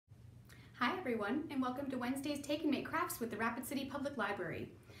Hi everyone, and welcome to Wednesday's Take and Make Crafts with the Rapid City Public Library.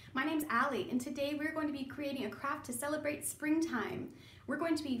 My name's Allie, and today we're going to be creating a craft to celebrate springtime. We're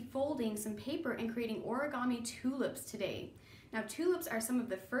going to be folding some paper and creating origami tulips today. Now, tulips are some of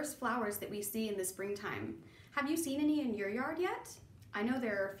the first flowers that we see in the springtime. Have you seen any in your yard yet? I know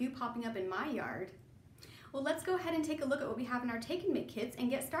there are a few popping up in my yard. Well, let's go ahead and take a look at what we have in our Take and Make kits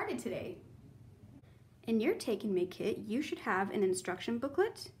and get started today. In your Take and Make kit, you should have an instruction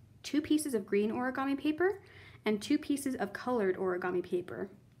booklet, 2 pieces of green origami paper, and 2 pieces of colored origami paper.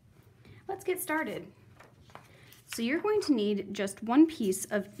 Let's get started. So you're going to need just 1 piece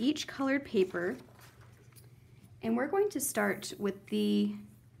of each colored paper, and we're going to start with the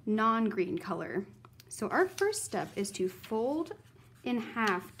non-green color. So our first step is to fold in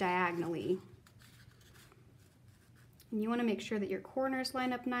half diagonally. And you want to make sure that your corners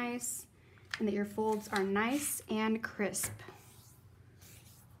line up nice and that your folds are nice and crisp.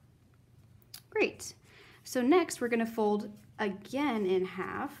 Great. So next we're going to fold again in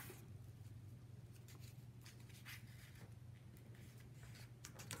half.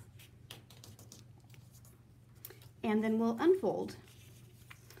 And then we'll unfold.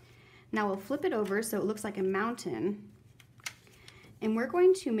 Now we'll flip it over so it looks like a mountain. And we're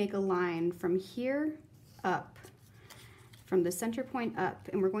going to make a line from here up, from the center point up,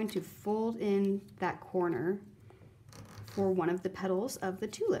 and we're going to fold in that corner for one of the petals of the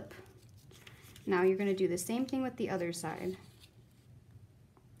tulip. Now you're going to do the same thing with the other side.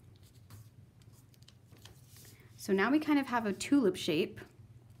 So now we kind of have a tulip shape.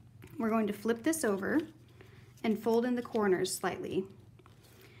 We're going to flip this over and fold in the corners slightly.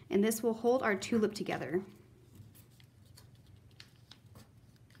 And this will hold our tulip together.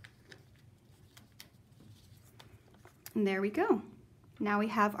 And there we go. Now we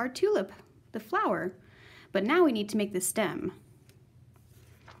have our tulip, the flower. But now we need to make the stem.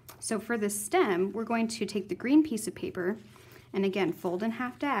 So for the stem, we're going to take the green piece of paper and again fold in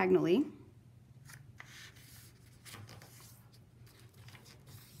half diagonally.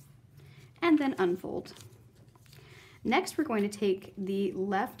 And then unfold. Next, we're going to take the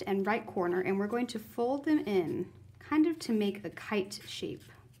left and right corner and we're going to fold them in, kind of to make a kite shape.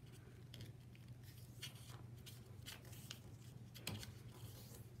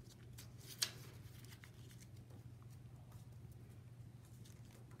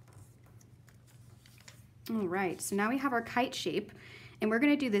 All right, so now we have our kite shape, and we're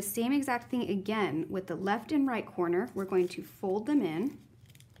going to do the same exact thing again with the left and right corner. We're going to fold them in.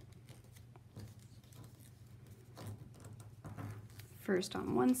 First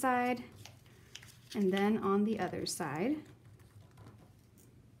on one side, and then on the other side.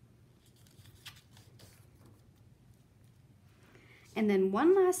 And then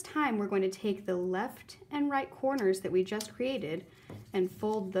one last time, we're going to take the left and right corners that we just created and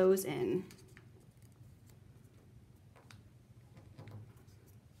fold those in.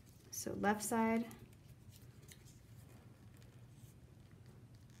 So left side,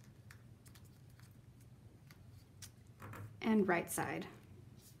 and right side.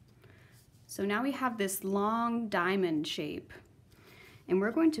 So now we have this long diamond shape, and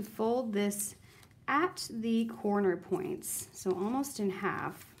we're going to fold this at the corner points, so almost in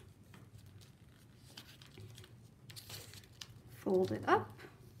half. Fold it up,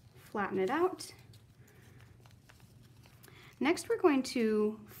 flatten it out. Next, we're going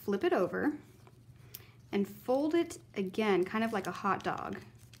to flip it over and fold it again, kind of like a hot dog.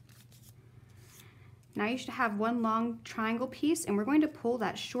 Now you should have one long triangle piece, and we're going to pull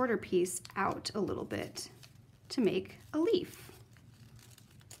that shorter piece out a little bit to make a leaf.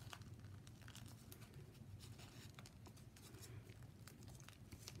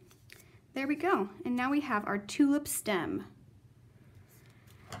 There we go, and now we have our tulip stem.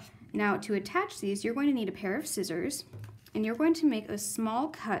 Now to attach these, you're going to need a pair of scissors, and you're going to make a small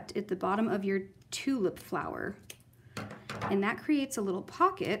cut at the bottom of your tulip flower. And that creates a little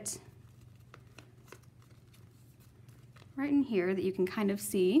pocket right in here that you can kind of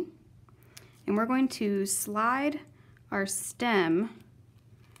see. And we're going to slide our stem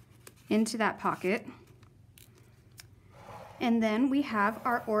into that pocket. And then we have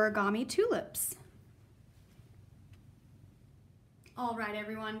our origami tulips. All right,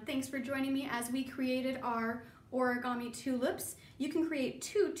 everyone, thanks for joining me as we created our origami tulips. You can create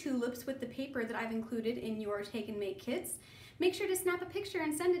 2 tulips with the paper that I've included in your Take and Make kits. Make sure to snap a picture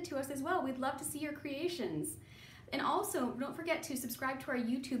and send it to us as well. We'd love to see your creations. And also, don't forget to subscribe to our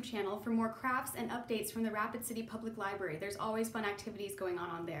YouTube channel for more crafts and updates from the Rapid City Public Library. There's always fun activities going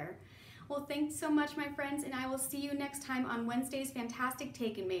on there. Well, thanks so much, my friends, and I will see you next time on Wednesday's fantastic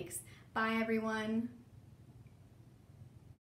Take and Makes. Bye, everyone.